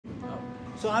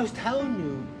So I was telling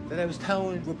you that I was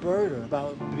telling Roberta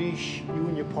about Breesch, you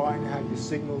and your partner have your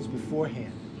signals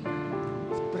beforehand.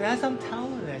 But as I'm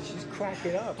telling her that, she's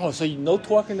cracking up. Oh, so no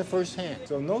talking the first hand.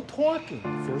 So no talking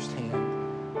first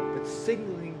hand, but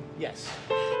signaling, yes.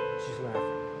 She's laughing.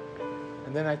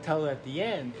 And then I tell her at the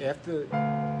end, after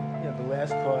the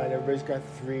last card, everybody's got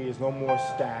 3, there's no more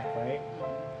stack, right?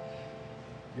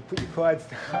 You put your cards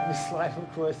down, you slide them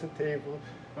across the table,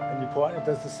 and your partner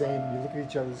does the same, you look at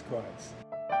each other's cards.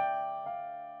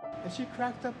 And she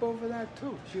cracked up over that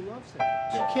too. She loves it.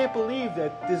 She can't believe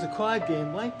that there's a card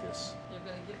game like this. You're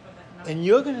going to give her that number. And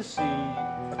you're going to see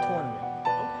a tournament.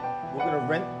 Okay. We're going to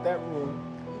rent that room.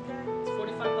 Okay. It's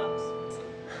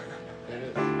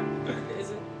 $45. Is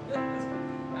it?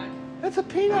 That's a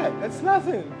peanut. That's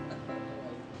nothing.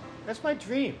 That's my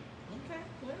dream.